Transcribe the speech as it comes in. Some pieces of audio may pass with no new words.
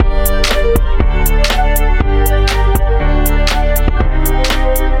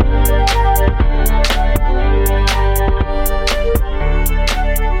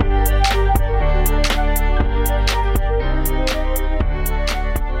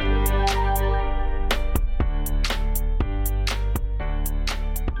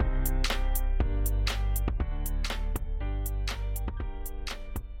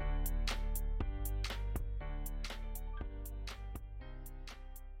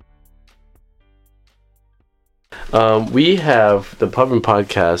We have the Pub and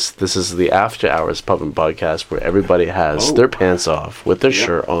Podcast. This is the After Hours Pub and Podcast where everybody has their pants off with their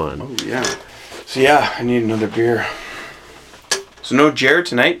shirt on. Oh, yeah. So, yeah, I need another beer. So, no Jared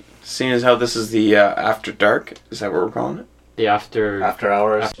tonight, seeing as how this is the After Dark. Is that what we're calling it? The After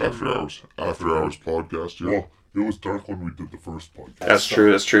Hours. After Hours podcast, yeah. It was dark when we did the first podcast. That's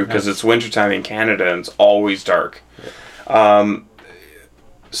true, because it's wintertime in Canada and it's always dark. Yeah.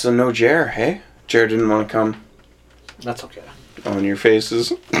 So no Jer, hey? Jer didn't want to come. That's okay. On your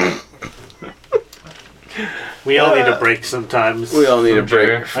faces. We all need a break sometimes. We all need a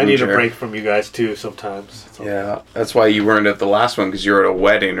break. I need a break from you guys too sometimes. Yeah, that's why you weren't at the last one, because you were at a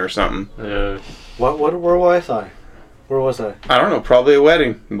wedding or something. Where was I? Where was I? I don't know, probably a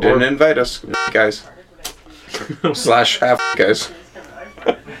wedding. Didn't invite us, guys. / half guys.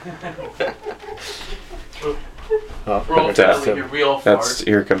 That's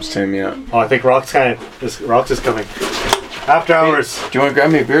here comes Tim. Yeah. Oh, I think Rox is coming. After Hours. Do you want to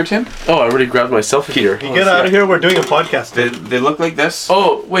grab me a beer, Tim? Oh, I already grabbed myself a beer. You get out of here. We're doing a podcast. They look like this.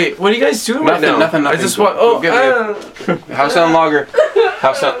 Oh wait, what are you guys doing right now? Nothing. I just want. House on Lager.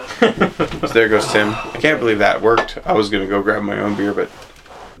 House on. So there goes Tim. I can't believe that worked. I was gonna go grab my own beer, but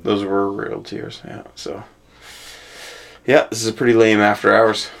those were real tears. Yeah. So. Yeah, this is a pretty lame After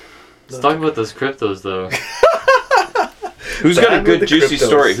Hours. Let's talk about those cryptos, though. Who's got a good juicy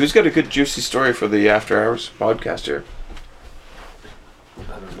story? Who's got a good juicy story for the After Hours podcast here?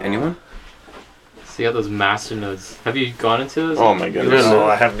 Anyone? See how those masternodes. Have you gone into those? Oh my goodness! No,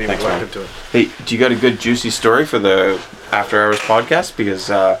 I haven't even looked into it. Hey, do you got a good juicy story for the After Hours podcast?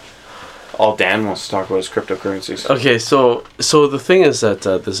 Because all Dan wants to talk about is cryptocurrencies. Okay, so the thing is that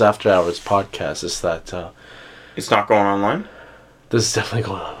this After Hours podcast is that it's not going online. This is definitely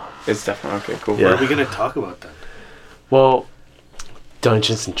going on. It's definitely okay. Cool. Yeah. What are we gonna talk about then? Well,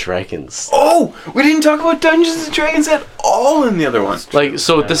 Dungeons and Dragons. Oh, we didn't talk about Dungeons and Dragons at all in the other one. Like,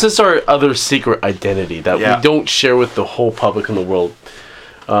 so this is our other secret identity that we don't share with the whole public in the world.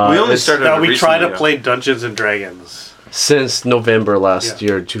 We only started. Now we try to play Dungeons and Dragons since November last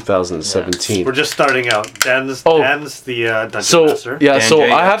year, 2017. Yeah. We're just starting out. Dan's the Dungeon Master. Yeah, Dan so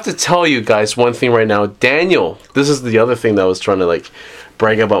J, I have to tell you guys one thing right now. Daniel, this is the other thing that I was trying to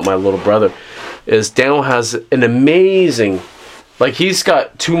brag about my little brother, is Daniel has an amazing, he's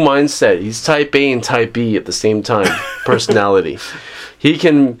got two mindset. He's type A and type B at the same time, personality. He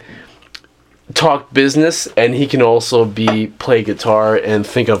can talk business and he can also play guitar and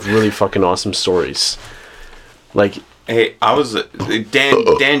think of really fucking awesome stories. Hey, I was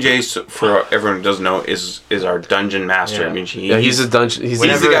Dan J, for everyone who doesn't know, is our dungeon master. Yeah. I mean, he's a dungeon. He's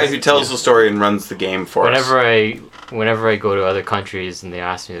the guy who tells the story and runs the game for us. Whenever I go to other countries and they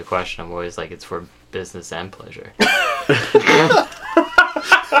ask me the question, I'm always like, it's for business and pleasure.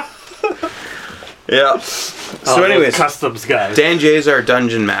 Yeah. So, anyways, customs guys. Dan J is our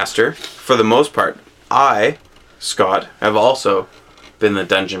dungeon master for the most part. I, Scott, have also been the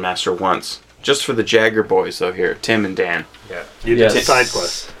dungeon master once. Just for the Jagger boys, though, here. Tim and Dan. Yeah. You did a side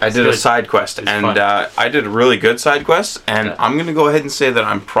quest. I did a side quest, and I did a really good side quest, and I'm going to go ahead and say that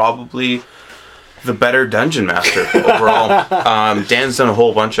I'm probably the better dungeon master overall. Dan's done a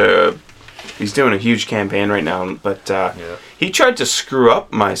whole bunch of... He's doing a huge campaign right now, but he tried to screw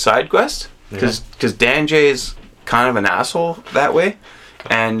up my side quest, because Dan J is kind of an asshole that way.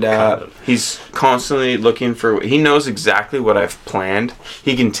 And he's constantly looking for... He knows exactly what I've planned.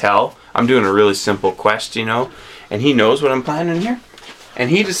 He can tell I'm doing a really simple quest, and he knows what I'm planning here. And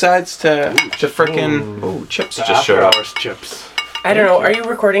he decides to frickin'... Oh, Chips just showed up. Chips. I don't know. Are you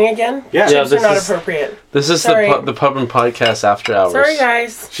recording again? Yeah. Chips are not appropriate. This is the Pub and Podcast After Hours. Sorry,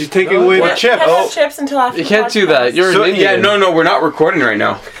 guys. She's taking away the chips. Can't have chips until after you can't do that. You're an Indian. Yeah, no, we're not recording right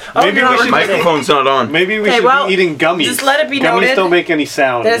now. Maybe we should... Microphone's not on. Maybe we should be eating gummies. Just let it be Gummies noted don't make any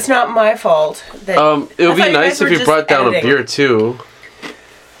sound. that it's not my fault. It would be nice if you brought down a beer, too.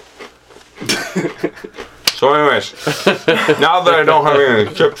 So anyways, now that I don't have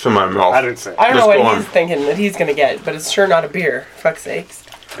any chips in my mouth... I didn't say. I don't know what he's thinking that he's going to get, but it's sure not a beer. Fuck's sakes.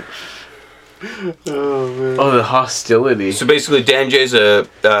 Oh, man. Oh, the hostility. So basically, Dan J's a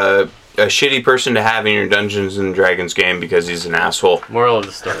shitty person to have in your Dungeons and Dragons game because he's an asshole. Moral of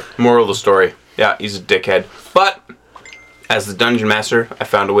the story. Yeah, he's a dickhead. But, as the Dungeon Master, I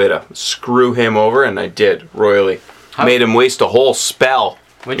found a way to screw him over, and I did, royally. Made him waste a whole spell.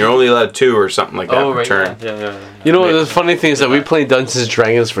 You're only allowed 2 or something like that per turn. Yeah. You know, the funny thing is that we played Dungeons and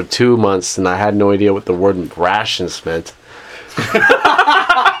Dragons for 2 months, and I had no idea what the word rations meant.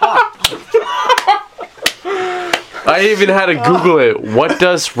 I even had to Google it. What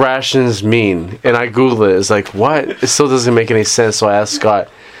does rations mean? And I Googled it. It's like, what? It still doesn't make any sense. So I asked Scott,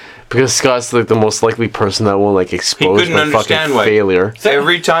 Because Scott's like the most likely person that will like expose couldn't my understand fucking why. failure.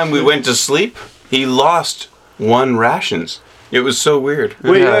 Every time we went to sleep, he lost 1 rations. It was so weird.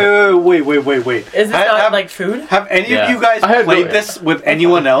 Wait. Is this not like food? Have any Yeah. of you guys I had played no- this with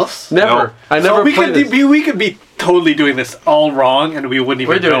anyone else? Never. No. I never So we played could this. we could be totally doing this all wrong, and we wouldn't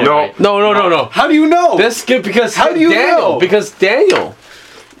even We're doing it know. right. No. How do you know? This good because How do you Daniel? know? Because Daniel.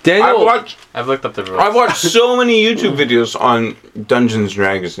 I've looked up the rules. I've watched so many YouTube videos on Dungeons and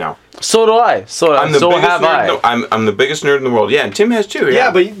Dragons now. So do I. So I'm the so biggest have nerd. I. No, I'm the biggest nerd in the world. Yeah, and Tim has too. yeah,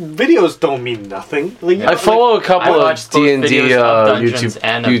 but videos don't mean nothing. Like, I follow a couple I of watched both D&D videos of Dungeons YouTube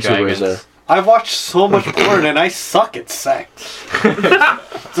and of YouTubers Dragons. there. I've watched so much porn, and I suck at sex.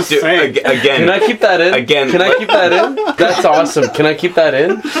 Just Dude, saying. again, Can I keep that in? Again, Can I keep that in? That's awesome. Can I keep that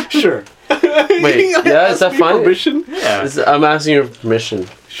in? Sure. Wait, yeah, is that fine? Permission? Yeah. I'm asking your permission.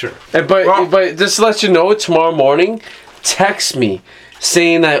 Sure. But just to let you know, tomorrow morning, text me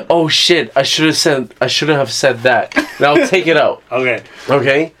saying that, oh shit, I should have said that, and I'll take it out. Okay.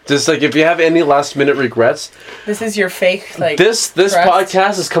 Okay, just like if you have any last minute regrets, This is your fake like. this trust.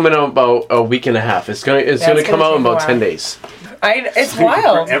 podcast is coming out about a week and a half. It's gonna it's come gonna out in take a about 10 while. days. It's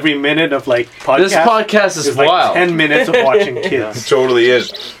wild. For every minute of like podcast, This podcast is like wild. 10 minutes of watching kids. it totally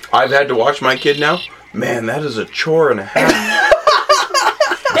is. I've had to watch my kid now. Man, that is a chore and a half.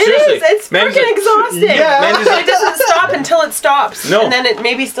 It Seriously, is. It's man, freaking exhausting. Yeah. Man, But it doesn't stop until it stops. No. And then it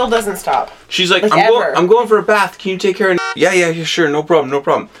maybe still doesn't stop. She's like, Like ever. I'm going for a bath. Can you take care of? Yeah, sure, no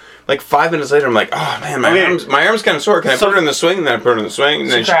problem. Like 5 minutes later, I'm like, oh man, my arm's kind of sore. Can I put her in the swing? And then I put her in the swing,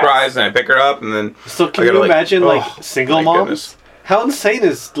 and then she cries, and I pick her up, and then. So can I gotta, you like, imagine like oh, single my moms? goodness. How insane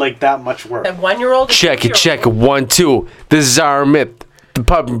is like that much work? A 1-year-old. Check it. 1, 2. This is our myth. The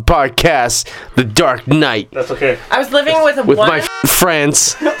podcast, The Dark Knight, That's okay. I was living with a with one. my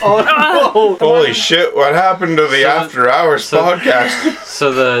friends. Oh no. Holy shit! What happened to the After Hours podcast?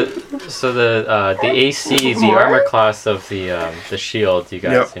 So the AC, the armor class of the shield, you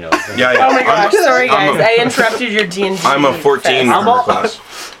guys, Yep. you know. Yeah. Oh my gosh! Sorry I'm guys, I interrupted your D&D. I'm a 14 fest. armor class.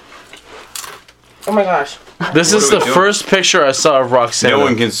 Oh my gosh! This What is are we the doing? first picture I saw of Roxanne. No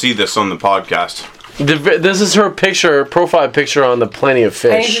one can see this on the podcast. This is her picture, profile picture on the Plenty of I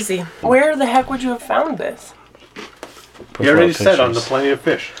need to Fish. see. Where the heck would you have found this? You already Profile said on the pictures. Plenty of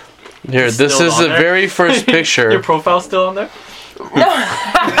Fish. Here, this Still is on the there? very first Your picture. profile's still on there?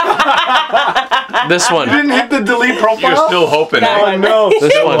 This one. Didn't hit the delete profile. You're still hoping. That eh? one. no.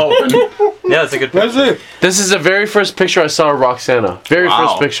 This one. Hoping. Yeah, it's a good picture. That's it. This is the very first picture I saw of Roxana. Very Wow.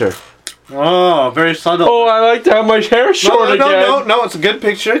 first picture. Oh, very subtle. Oh, I like to have my hair short again. No, it's a good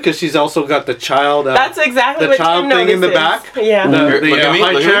picture because she's also got the child. That's exactly The what child Tim thing in the notices. back? Yeah. the Look at me, high look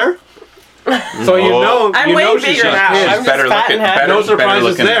at me. chair. So you Oh. know, I'm you way know bigger she's got now. kids. I'm just better fat looking. and happy. Better, No better surprises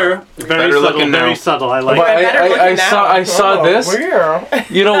looking there. now. Very Better subtle. looking Very now. subtle. I like. But it. Better looking now. I saw this. Weird.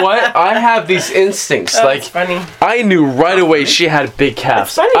 You know what? I have these instincts. That's Like, funny. I knew right away she had big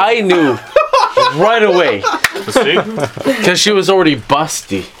calves. funny. I knew right away See? because she was already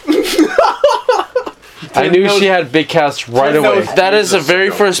busty. I knew she had big calves right Tim away. knows. That is the very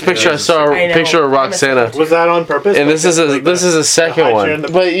first picture I saw. I A know. picture of Roxana. Was that on purpose? And this is a second high chair in one. the-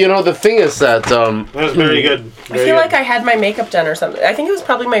 But you know the thing is that That was very good. I feel like I had my makeup done or something. I think it was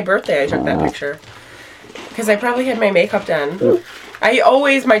probably my birthday I took that picture. Because I probably had my makeup done.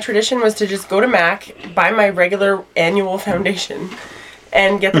 My tradition was to just go to MAC, buy my regular annual foundation,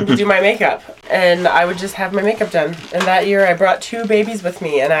 and get them to do my makeup. And I would just have my makeup done. And that year I brought 2 babies with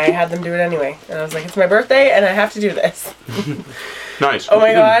me and I had them do it anyway. And I was like, it's my birthday and I have to do this. Nice. Oh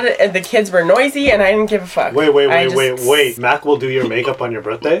my god, and the kids were noisy and I didn't give a fuck. Wait. Mac will do your makeup on your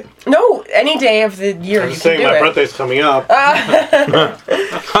birthday? No, any day of the year I'm you just can saying do my it. birthday's coming up. As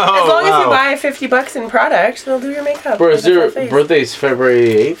long as you wow. buy $50 in product, they'll do your makeup. Bro, with is the your full face. birthday's February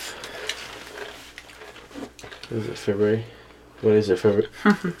 8th? Is it February? What is it? February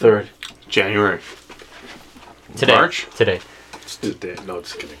 3rd. January. Today. March? Today. No,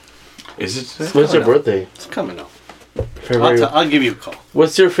 just kidding. Is it today? What's your birthday? It's coming up. February. I'll give you a call.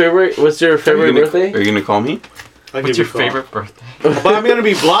 What's your favorite? What's your February birthday? Are you gonna call me? I'll What's give your you a call. favorite birthday? But I'm gonna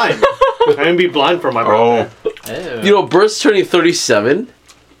be blind. I'm gonna be blind for my birthday. Oh You know, Bert's turning 37.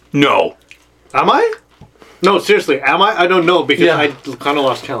 no. Am I? No, seriously, am I? I don't know because Yeah. I kind of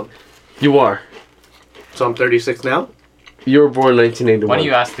lost count. You are. So I'm 36 now. You were born in 1981. Why don't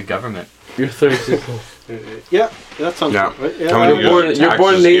you ask the government? You're 36. Yeah, that sounds Yeah. right. Yeah, How many I- years? You're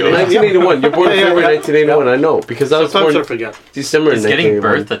born in Taxes, yeah. 1981. You're born in Yeah, February yeah. 1981. I know because I was Sometimes I born forget. December Is getting 1981.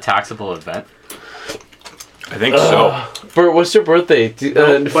 birth a taxable event? I think so. Bert, what's your birthday?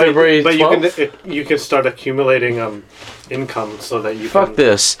 February 12th? You can start accumulating income so that you Fuck can.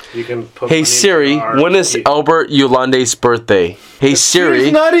 this. You can put. Hey money Siri, into our- when is Albert Yolande's birthday? Hey Siri.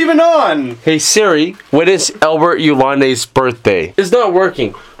 It's not even on. Hey Siri, when is Albert Yolande's birthday? It's not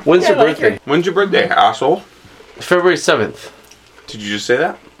working. When's your Yeah, like birthday? When's your birthday, asshole? February 7th. Did you just say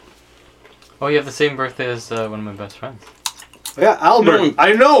that? Oh, you have the same birthday as one of my best friends. Yeah, Albert. No.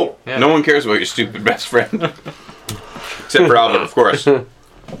 I know. Yeah. No one cares about your stupid best friend. Except for Albert, of course.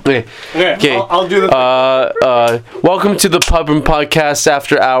 Okay. Okay, I'll do the. Welcome to the Pub and Podcast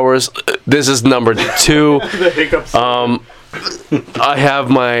After Hours. This is number 2. The hiccups. I have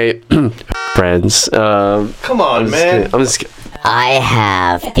my friends. Come on, man. I'm just kidding. I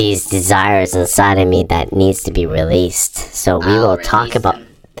have these desires inside of me that needs to be released. So we will talk about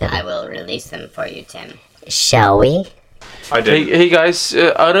them. I will release them for you, Tim. Shall we? I did. Hey guys,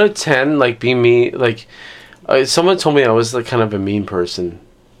 out of 10, like being me, like someone told me I was like kind of a mean person.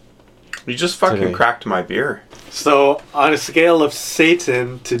 You just fucking Today. cracked my beer. So, on a scale of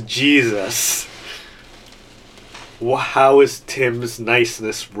Satan to Jesus, how is Tim's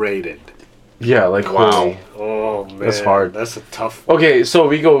niceness rated? Yeah, like Wow. holy. Oh man, That's hard. That's a tough one. Okay, so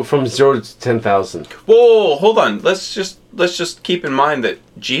we go from 0 to 10,000. Whoa, hold on. Let's just keep in mind that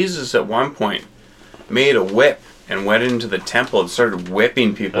Jesus at one point made a whip and went into the temple and started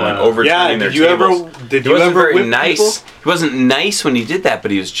whipping people and overturning their did you tables. Did He you wasn't ever very whip nice. people? He wasn't nice when he did that,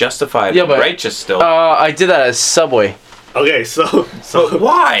 but he was justified Yeah, and but- righteous still. I did that at Subway. Okay, so but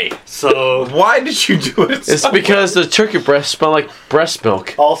why? so Why did you do it? It's because the turkey breast smelled like breast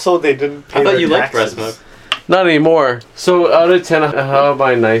milk. also they didn't pay I thought their you liked taxes. breast milk. Not anymore. So out of 10, how am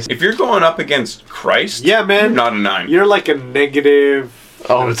I nice? If you're going up against Christ, Yeah, man. you're not a 9. You're like a negative.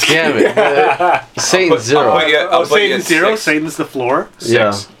 Oh, damn it. Satan's 0. I'll put you- I'll put you Satan's at 0. 6. Satan's the floor.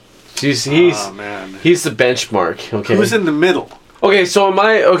 Yeah. He's Oh man. he's the benchmark. Okay. Who's in the middle? Okay, so am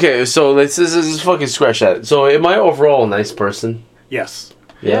I okay? So let's just fucking scratch that. So am I overall a nice person? Yes.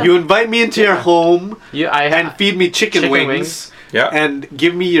 Yeah. You invite me into your home I and feed me chicken Chicken wings. wings. Yeah. And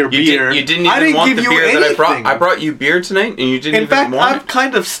give me your beer. You didn't I even didn't want give the you beer anything. that I brought. I brought you beer tonight, and you didn't In even fact, want I've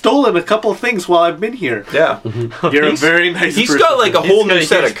kind of stolen a couple things while I've been here. it. Yeah. You're a very nice He's person. got like a whole new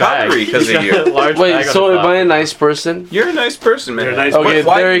set of cutlery because of you. Wait, so am I a nice person? You're a nice person, man. You're a nice Okay,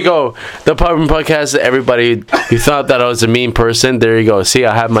 Why- there you go. The Pub and Podcast. Everybody who thought that I was a mean person, there you go. See,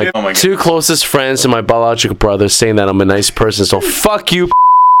 I have my Oh my God. 2 closest friends and my biological brother saying that I'm a nice person. So fuck you,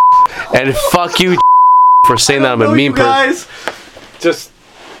 and fuck you for saying that I'm a No, mean you person. guys. Just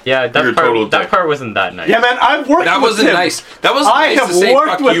Yeah, You're a that total dick. part wasn't that nice. yeah, man. I've worked. That with wasn't Tim. nice. That wasn't I nice have to say worked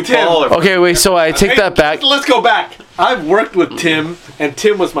fuck with you, Tim. Paul. Or Okay, wait. So I take that back. Let's go back. I've worked with Tim, and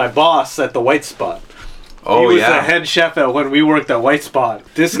Tim was my boss at the White Spot. Oh he was yeah. the head chef at when we worked at White Spot.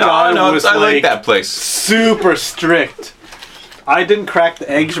 This guy No, was I like like that place. super strict. I didn't crack the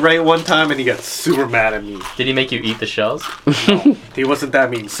eggs right one time, and he got super mad at me. Did he make you eat the shells? He wasn't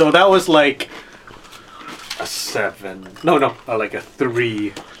that mean. So that was like a 7. No, like a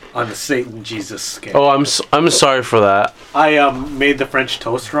 3 on the Satan Jesus scale. Oh, I'm sorry for that. I made the French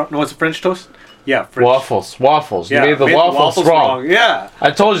toast wrong. No, was it French toast? Yeah, French. Waffles. Yeah, You made the waffles wrong. Yeah.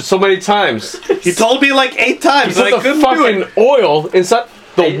 I told you so many times. He told me like 8 times, You and I put the couldn't do it. fucking oil inside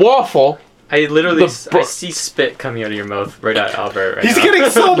the waffle. I literally The I see spit coming out of your mouth right at Albert right He's now. getting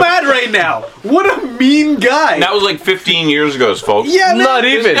so mad right now. What a mean guy. That was like 15 years ago, folks. yeah, man. Not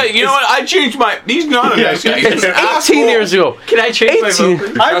This even. guy- you know what? I changed my. He's not a nice guy. He's an 18 asshole. years ago. Can I change my 18.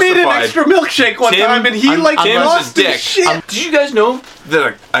 vote? I made an Justified. extra milkshake one Tim- time, and he I'm- like Tim's lost a his dick. shit. Did you guys know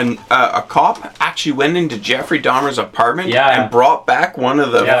that a cop actually went into Jeffrey Dahmer's apartment Yeah. and brought back one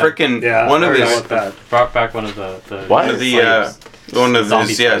of the Yeah. frickin' Yeah, one I of heard his about that. Brought back one of the What? one of the one of Zombie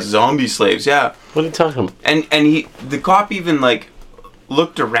his slaves. zombie slaves. Yeah, What are you talking about? and the cop even like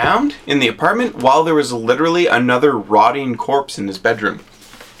looked around in the apartment while there was literally another rotting corpse in his bedroom,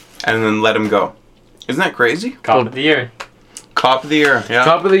 and then let him go. Isn't that crazy? Cop of the year. Cop of the year. Yeah.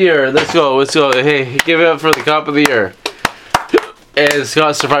 Cop of the year. Let's go. Let's go. Hey, give it up for the cop of the year. And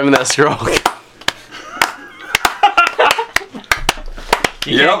Scott surviving that stroke.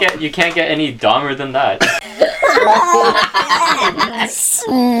 You can't get any dumber than that.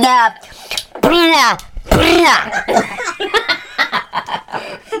 Snap.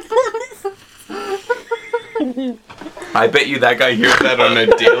 I bet you that guy hears that on a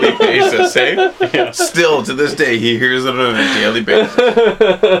daily basis, eh? Still, to this day, he hears it on a daily basis.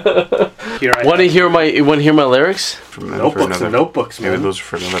 Here I Want to hear my lyrics? notebooks and notebooks, Maybe man. those are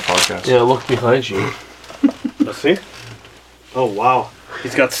for another podcast. Yeah, look behind you. Let's see. Oh wow,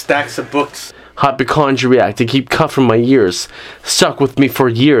 he's got stacks of books. Hypochondriac to keep covering my ears. Stuck with me for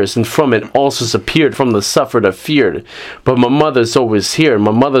years, and from it ulcers appeared from the suffered I feared. But my mother's always here, and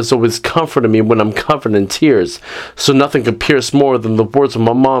my mother's always comforting me when I'm covered in tears. So nothing could pierce more than the words of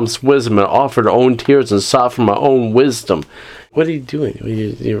my mom's wisdom, and offered her own tears and sought for my own wisdom. What are you doing?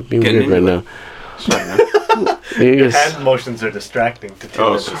 You're being weird right now. Sorry, man. Your hand motions are distracting to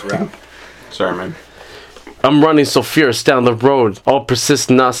Tim with his rap. Sorry, man. I'm running so fierce down the road, all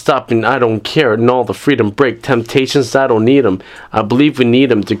persistent, not stopping, I don't care, and all the freedom break temptations, I don't need them. I believe we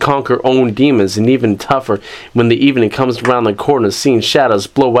need them to conquer own demons, and even tougher when the evening comes around the corner, seeing shadows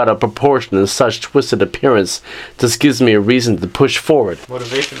blow out of proportion and such twisted appearance just gives me a reason to push forward.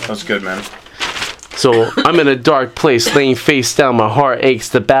 Motivation. That's good, man. So I'm in a dark place, laying face down, my heart aches,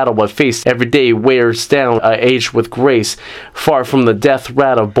 the battle I face every day wears down, I age with grace, far from the death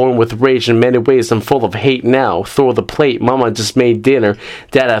rattle, born with rage in many ways, I'm full of hate now, throw the plate, mama just made dinner,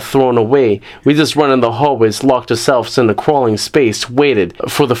 dad had thrown away, we just run in the hallways, locked ourselves in a crawling space, waited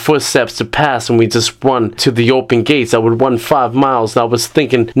for the footsteps to pass, and we just run to the open gates. I would run 5 miles, and I was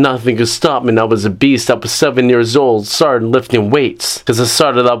thinking nothing could stop me, and I was a beast. I was 7 years old, started lifting weights, cause I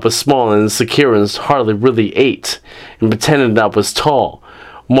started out was small and insecure and hardly really ate, and pretended I was tall.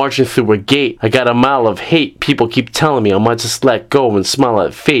 Marching through a gate, I got a mile of hate. People keep telling me I might just let go and smile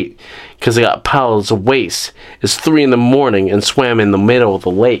at fate, cause I got piles of waste. It's 3 a.m. and swam in the middle of the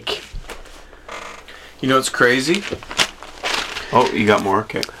lake. You know what's crazy? Oh, you got more?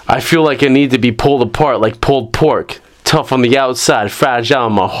 Okay. I feel like I need to be pulled apart like pulled pork. Tough on the outside, fragile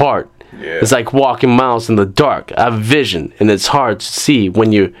in my heart. Yeah. It's like walking miles in the dark. I have vision, and it's hard to see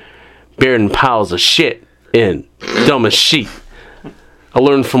when you're buried in piles of shit and dumb as sheep. I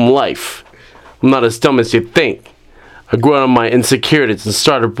learned from life. I'm not as dumb as you think. I grew out of my insecurities and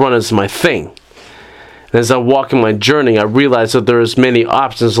started running as my thing. And as I walk in my journey, I realize that there's many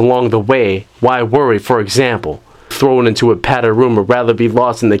options along the way. Why worry, for example? Thrown into a padded room, I'd rather be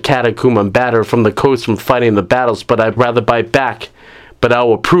lost in the catacomb and battered from the coast from fighting the battles, but I'd rather bite back, but I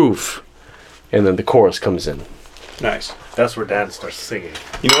will prove. And then the chorus comes in. Nice. That's where Dan starts singing.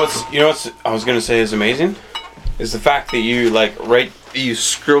 You know what's I was gonna say is amazing? Is the fact that you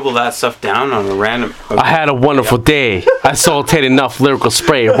scribble that stuff down on a random... I had a wonderful day. I salted enough lyrical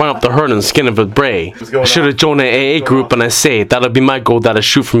spray, run up the herd and skin of a bray. I should have joined an AA group, and I say that'll be my goal that I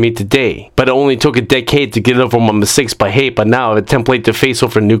shoot for me today. But it only took a decade to get over my mistakes by hate. But now I have a template to face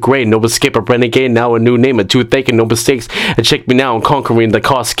over a new grade. No escape, a renegade, now a new name, a toothache, and no mistakes. And check me now, I'm conquering the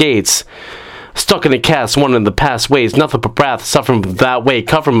Cascades. Stuck in the cast, one in the past ways, nothing but wrath, suffering that way,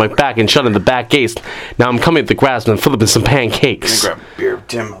 covering my back and shutting the back gates. Now I'm coming at the grasp and flipping some pancakes. Grab a beer,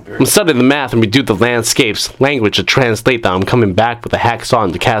 Tim. I'm studying the math and redo the landscapes, language to translate that I'm coming back with a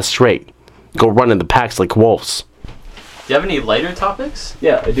hacksaw to cast straight. Go run in the packs like wolves. Do you have any lighter topics?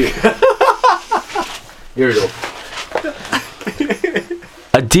 Yeah, I do. Here we go.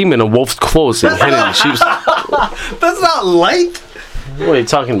 A demon in wolf's clothing, hidden in sheep's... That's not light. What are you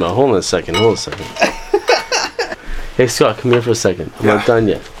talking about? Hold on a second. Hey, Scott, come here for a second. I'm not done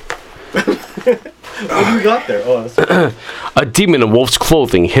yet. What do you got there? Oh, that's... A demon in wolf's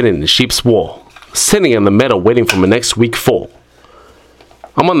clothing hidden in sheep's wool, sitting in the meadow waiting for my next week full.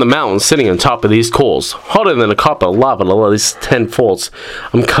 I'm on the mountain sitting on top of these coals, hotter than a copper of lava at least 10 folds.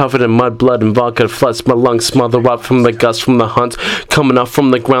 I'm covered in mud, blood, and vodka floods my lungs, smother up from the gust from the hunt. Coming up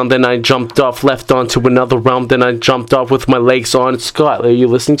from the ground, then I jumped off, left onto another round, then I jumped off with my legs on. Scott, are you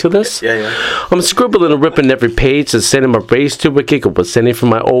listening to this? Yeah. I'm scribbling and ripping every page and sending my race to a giggle, but sending from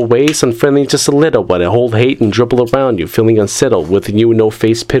my old ways, unfriendly just a little, but I hold hate and dribble around you, feeling unsettled, with you no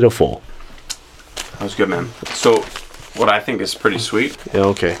face pitiful. That was good, man. So, what I think is pretty sweet. Yeah,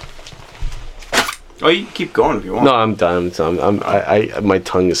 okay. Oh, you can keep going if you want. No, I'm done. My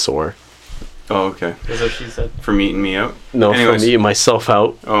tongue is sore. Oh, okay. Is what she said. From eating me out? No, Anyways. from eating myself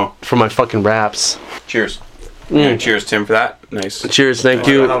out. Oh. For my fucking raps. Cheers. Yeah, cheers, Tim, for that. Nice. Cheers, thank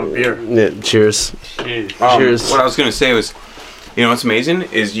you. Have a beer. Yeah, cheers. Cheers. What I was going to say was, you know what's amazing?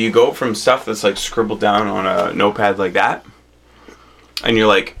 Is you go from stuff that's like scribbled down on a notepad like that, and you're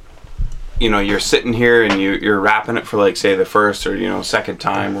like, you know, you're sitting here and you're rapping it for like, say, the first or, second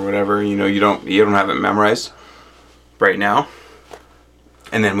time or whatever, you don't have it memorized right now.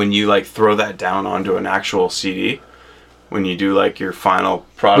 And then when you like throw that down onto an actual CD, when you do like your final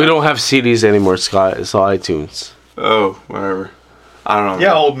product. We don't have CDs anymore, Scott. It's all iTunes. Oh, whatever. I don't know.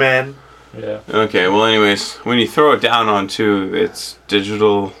 Yeah, old man. Yeah. Okay, well anyways, when you throw it down onto its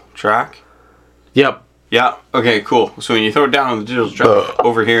digital track. Yep. Yeah, okay, cool. So when you throw it down on the digital track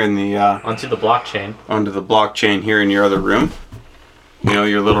over here in the Onto the blockchain. onto the blockchain here in your other room, you know,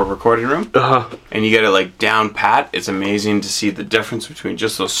 your little recording room, Uh-huh. and you get it like down pat, it's amazing to see the difference between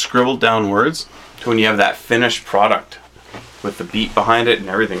just those scribbled down words to when you have that finished product with the beat behind it and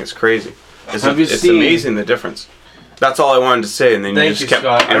everything. It's crazy. It's amazing the difference. That's all I wanted to say, and then you just kept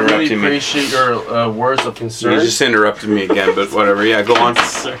Scott. I really interrupting me. appreciate your words of concern. You just interrupted me again, but whatever. Yeah, go on.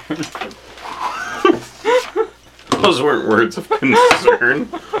 Those weren't words of concern.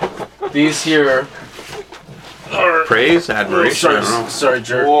 These here are... Praise, admiration. I don't know. Sorry,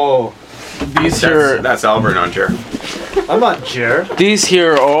 Jer. Whoa. These here... That's Albert on Jer. I'm not Jer. These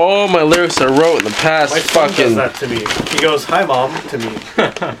here are all my lyrics I wrote in the past. My son does Fucking... that to me. He goes, "Hi, Mom," to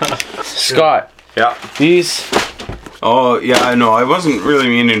me. Scott. Yeah. These... Oh, yeah, I know. I wasn't really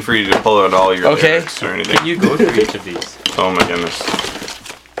meaning for you to pull out all your Okay. lyrics or anything. Can you go through each of these? Oh my goodness.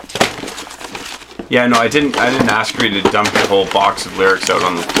 Yeah, no, I didn't ask for you to dump your whole box of lyrics out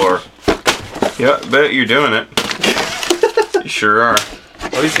on the floor. Yeah, bet you're doing it. You sure are.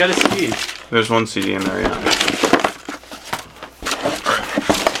 Oh, he's got a CD. There's one CD in there, yeah.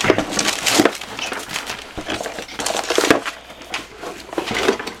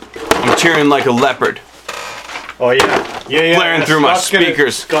 I'm cheering like a leopard, Oh yeah, yeah. blaring through my Scott's gonna-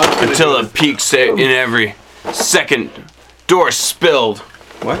 speakers Scott's gonna until do it peaks in every second. Door spilled.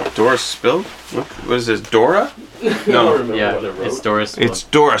 What? Door spilled? What is this? Dora? No. Yeah, it's Doris. It's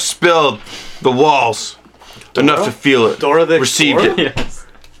Dora spilled the walls. Enough to feel it. Dora the Received Explorer? it. Yes.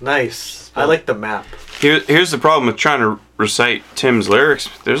 Nice. I like the map. Here's the problem with trying to recite Tim's lyrics.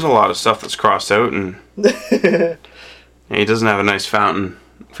 There's a lot of stuff that's crossed out, and he doesn't have a nice fountain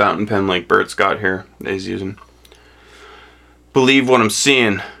pen like Bert's got here that he's using. Believe what I'm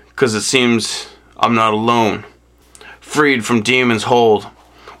seeing, 'cause it seems I'm not alone. Freed from demons' hold.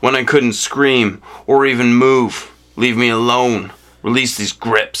 When I couldn't scream or even move, leave me alone. Release these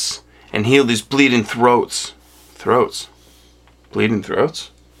grips and heal these bleeding throats. Throats? Bleeding throats?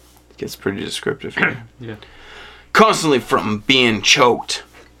 Gets pretty descriptive here. Yeah. Constantly from being choked.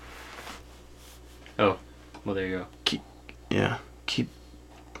 Oh, well, there you go. Yeah, keep...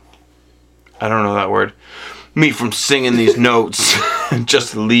 I don't know that word. Me from singing these notes.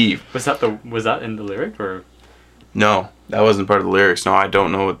 Just leave. Was that in the lyric or? No, that wasn't part of the lyrics. No, I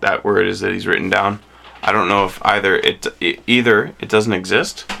don't know what that word is that he's written down. I don't know if either it doesn't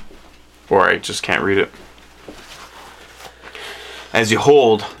exist, or I just can't read it. As you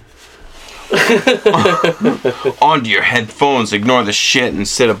hold onto your headphones, ignore the shit and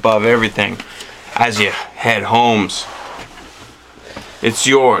sit above everything. As you head homes, it's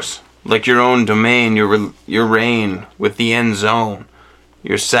yours, like your own domain. Your reign with the end zone.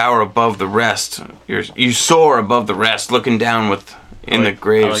 You're sour above the rest. You soar above the rest, looking down the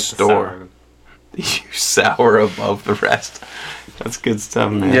grave store. You sour above the rest. That's good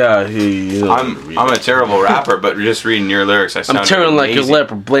stuff, man. Yeah, you know, I'm a terrible rapper, but just reading your lyrics, I sound I'm tearing like a amazing.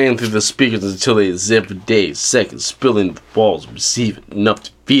 leopard, blaying through the speakers until they zip a day, seconds, spilling the balls, receive it, enough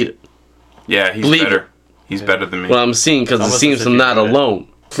to feed it. Yeah, he's Believe better. it. He's better than me. Well, I'm seeing because it almost seems as if I'm you not wrote it. alone,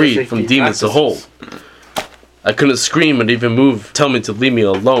 free Like from he demons to hold. practices. I couldn't scream or even move. Tell me to leave me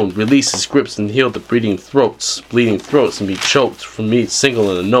alone. Release his grips and heal the bleeding throats, and be choked from me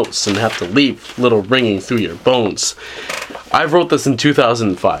singling the notes and have to leave little ringing through your bones. I wrote this in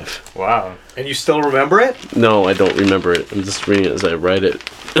 2005. Wow. And you still remember it? No, I don't remember it. I'm just reading it as I write it.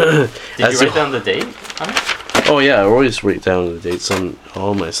 Did you write down the date on it? Oh yeah, I always write down the dates on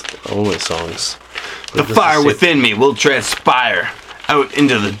all my songs. The fire within me will transpire out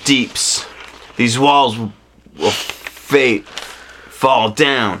into the deeps. These walls will fall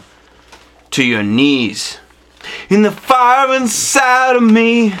down to your knees. In the fire inside of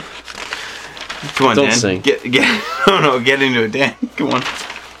me. Come on, Don't Dan. sing. Get into it, Dan. Come on.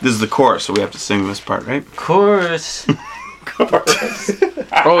 This is the chorus, so we have to sing this part, right? Chorus.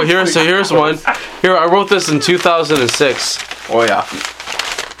 Oh, here's one. Here, I wrote this in 2006. Oh yeah.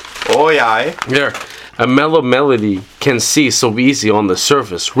 Oh yeah. Here, a mellow melody can see so easy on the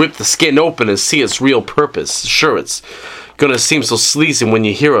surface. Rip the skin open and see its real purpose. Sure, it's gonna seem so sleazy when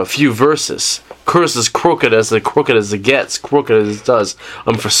you hear a few verses. Curse as crooked as it gets, crooked as it does.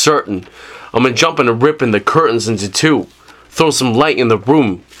 I'm for certain. I'm gonna jump and ripping the curtains into two. Throw some light in the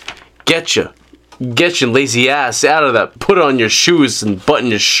room. Get your lazy ass out of that. Put on your shoes and button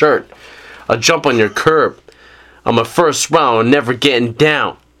your shirt. I'll jump on your curb. I'm a first round, never getting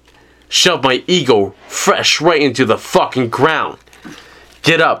down. Shove my ego fresh right into the fucking ground.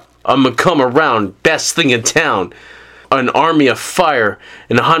 Get up, I'ma come around, best thing in town. An army of fire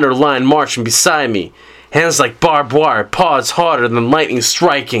and 100 line marching beside me. Hands like barbed wire, paws harder than lightning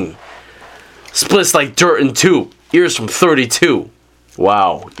striking. Splits like dirt in two, ears from 32.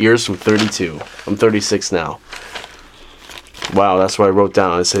 Wow, ears from 32. I'm 36 now. Wow, that's what I wrote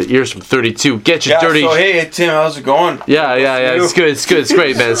down. I said, ears from 32. Get your Yeah, dirty... so hey, Tim, how's it going? Yeah. It's good. It's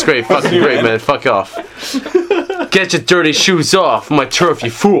great, man. It's great. Fucking great, man. Fuck off. Get your dirty shoes off my turf,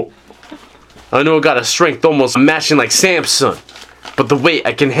 you fool. I know I got a strength almost matching like Samson, but the weight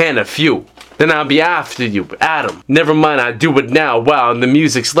I can hand a few. Then I'll be after you, Adam. Never mind, I do it now. Wow, and the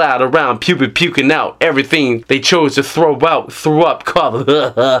music's loud around, puking out everything they chose to throw out, threw up, called.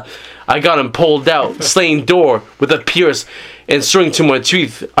 I got him pulled out, slain door with a pierce and string to my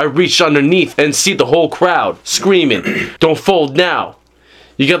teeth. I reached underneath and see the whole crowd screaming, "Don't fold now."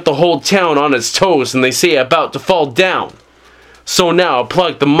 You got the whole town on its toes, and they say about to fall down. So now I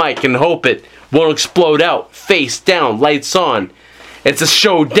plug the mic and hope it won't explode out. Face down, lights on. It's a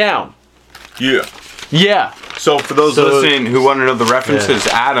showdown. Yeah. Yeah. So for those listening who want to know the references,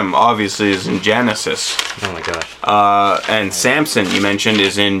 Adam obviously is in Genesis. Oh my gosh. And Samson, you mentioned,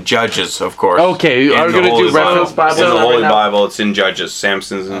 is in Judges, of course. Okay, are we going to do reference Bible? In the right Holy now? Bible, it's in Judges.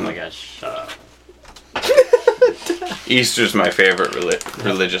 Samson's in Oh my gosh. Shut up. Easter's my favorite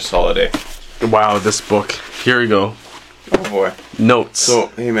religious holiday. Wow, this book. Here we go. Oh boy. Notes. So,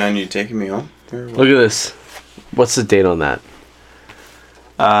 hey man, you taking me home? Look at this. What's the date on that?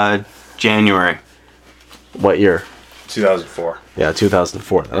 January What year? 2004. Yeah,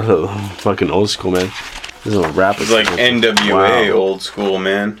 2004. Fucking old school, man. This is a rap. It's like NWA, Wow. old school,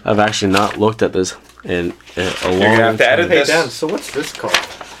 man. I've actually not looked at this in a long You're gonna have to edit Hey, this. Dan, so what's this called?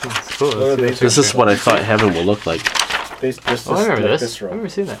 This is what I thought heaven will look like. Oh, I remember this. I've never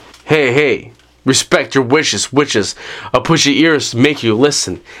seen that. Hey, respect your wishes, witches. I'll push your ears to make you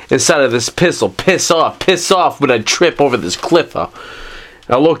listen. Inside of this pistol, piss off when I trip over this cliff.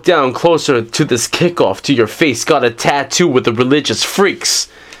 I look down closer to this kickoff to your face. Got a tattoo with the religious freaks.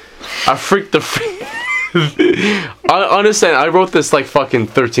 I freaked the freak. I understand. I wrote this like fucking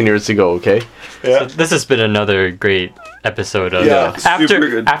 13 years ago. Okay. So this has been another great episode of Yeah, super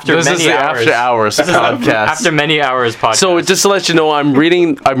good. after This is many the hours. After Hours podcast. After many hours podcast. So just to let you know, I'm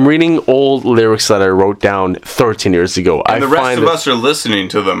reading old lyrics that I wrote down 13 years ago. And the rest of us are listening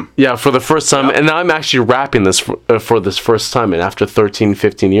to them. Yeah, for the first time, and I'm actually rapping this for this first time, and after 13,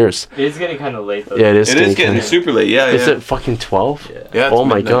 15 years. it is getting kind of late though. Yeah, it is. It is getting kinda- super late, yeah. Is yeah. it fucking 12? Yeah, it's Oh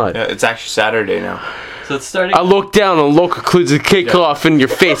my midnight. god. Yeah, it's actually Saturday now. So it's starting. I look down on local clues to kick off in your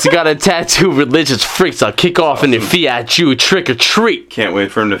face. You got a tattoo of religious freaks. I'll kick off in your feet at you. Trick or treat. Can't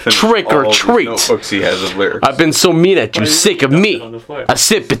wait for him to finish Trick or all these treat. notebooks he has of lyrics. I've been so mean at you, sick of on me. the floor. I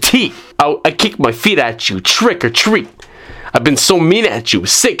sit petite. I kick my feet at you. Trick or treat. I've been so mean at you,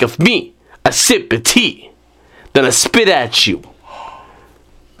 sick of me. I sit petite. Then I spit at you.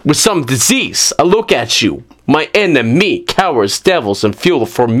 With some disease, I look at you. My enemy, cowards, devils, and fuel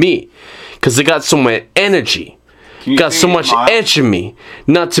for me. Cause I got so much energy. Got so much edge in me.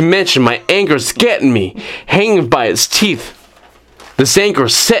 Not to mention my anger's getting me. Hanging by its teeth. This anger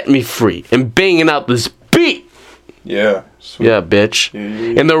set me free. And banging out this beat. Yeah. Yeah, bitch.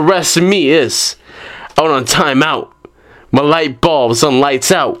 And the rest of me is out on timeout. My light bulb's on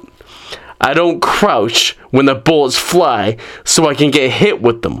lights out. I don't crouch when the bullets fly so I can get hit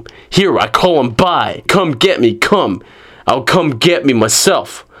with them. Here, I call them by. Come get me, come. I'll come get me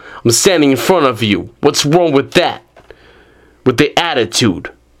myself. I'm standing in front of you. What's wrong with that? With the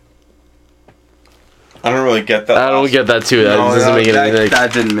attitude. I don't really get that. I don't get that too. That doesn't make any sense.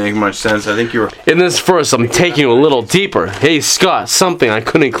 that didn't make much sense. I think you were. In this verse, I'm taking you a little deeper. Hey, Scott, something I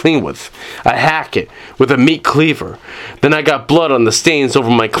couldn't clean with. I hack it with a meat cleaver. Then I got blood on the stains over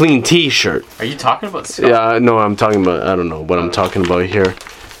my clean t-shirt. Are you talking about Scott? Yeah, no, I'm talking about, I don't know what I'm talking about here.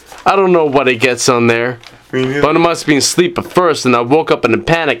 I don't know what it gets on there. But I must have been asleep at first, and I woke up in a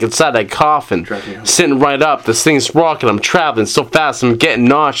panic inside that coffin. Sitting right up, this thing's rocking, I'm traveling so fast, I'm getting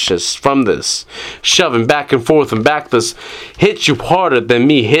nauseous from this. Shoving back and forth and back this. Hit you harder than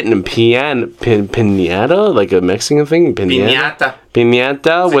me hitting a pinata? Like a Mexican thing?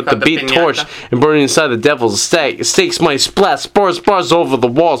 Pinata with the beat torch and burning inside the devil's stake. Stakes my splat, bars over the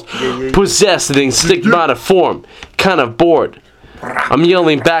walls. Possessed in stigmata form. Kind of bored. I'm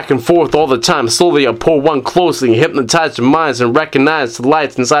yelling back and forth all the time. Slowly I pull one closely, hypnotize your minds and recognize the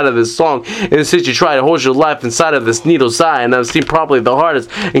lights inside of this song. And since you try to hold your life inside of this needle's eye, and I've seen probably the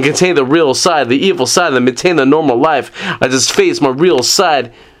hardest and contain the real side, the evil side, and maintain the normal life. I just face my real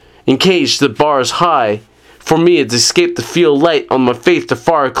side, encaged the bars high. For me, it's escape to feel light on my face to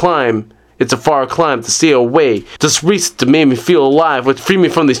far climb. It's a far climb to stay away. Just reach to make me feel alive, which free me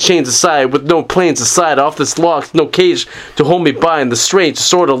from these chains aside, with no planes aside, off this lock, no cage to hold me by in the strange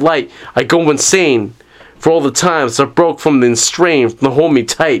sort of light. I go insane. For all the times I broke from the strain, from the hold me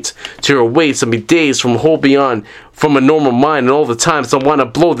tight to your waist and be dazed from hold beyond from a normal mind, and all the times I want to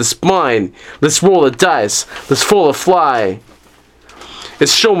blow this mind. Let's roll the dice. Let's roll a fly.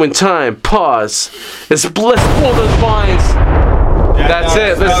 It's showing time. Pause. It's blissful divines. That's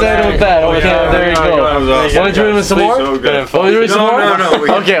it. Let's end with that. Okay, there you go. Want to join with some more? Want to join some more?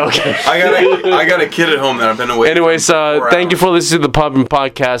 No. Okay. I got a kid at home that I've been away. Anyways, thank you for listening to the Poppin'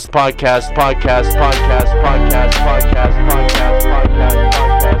 Podcast.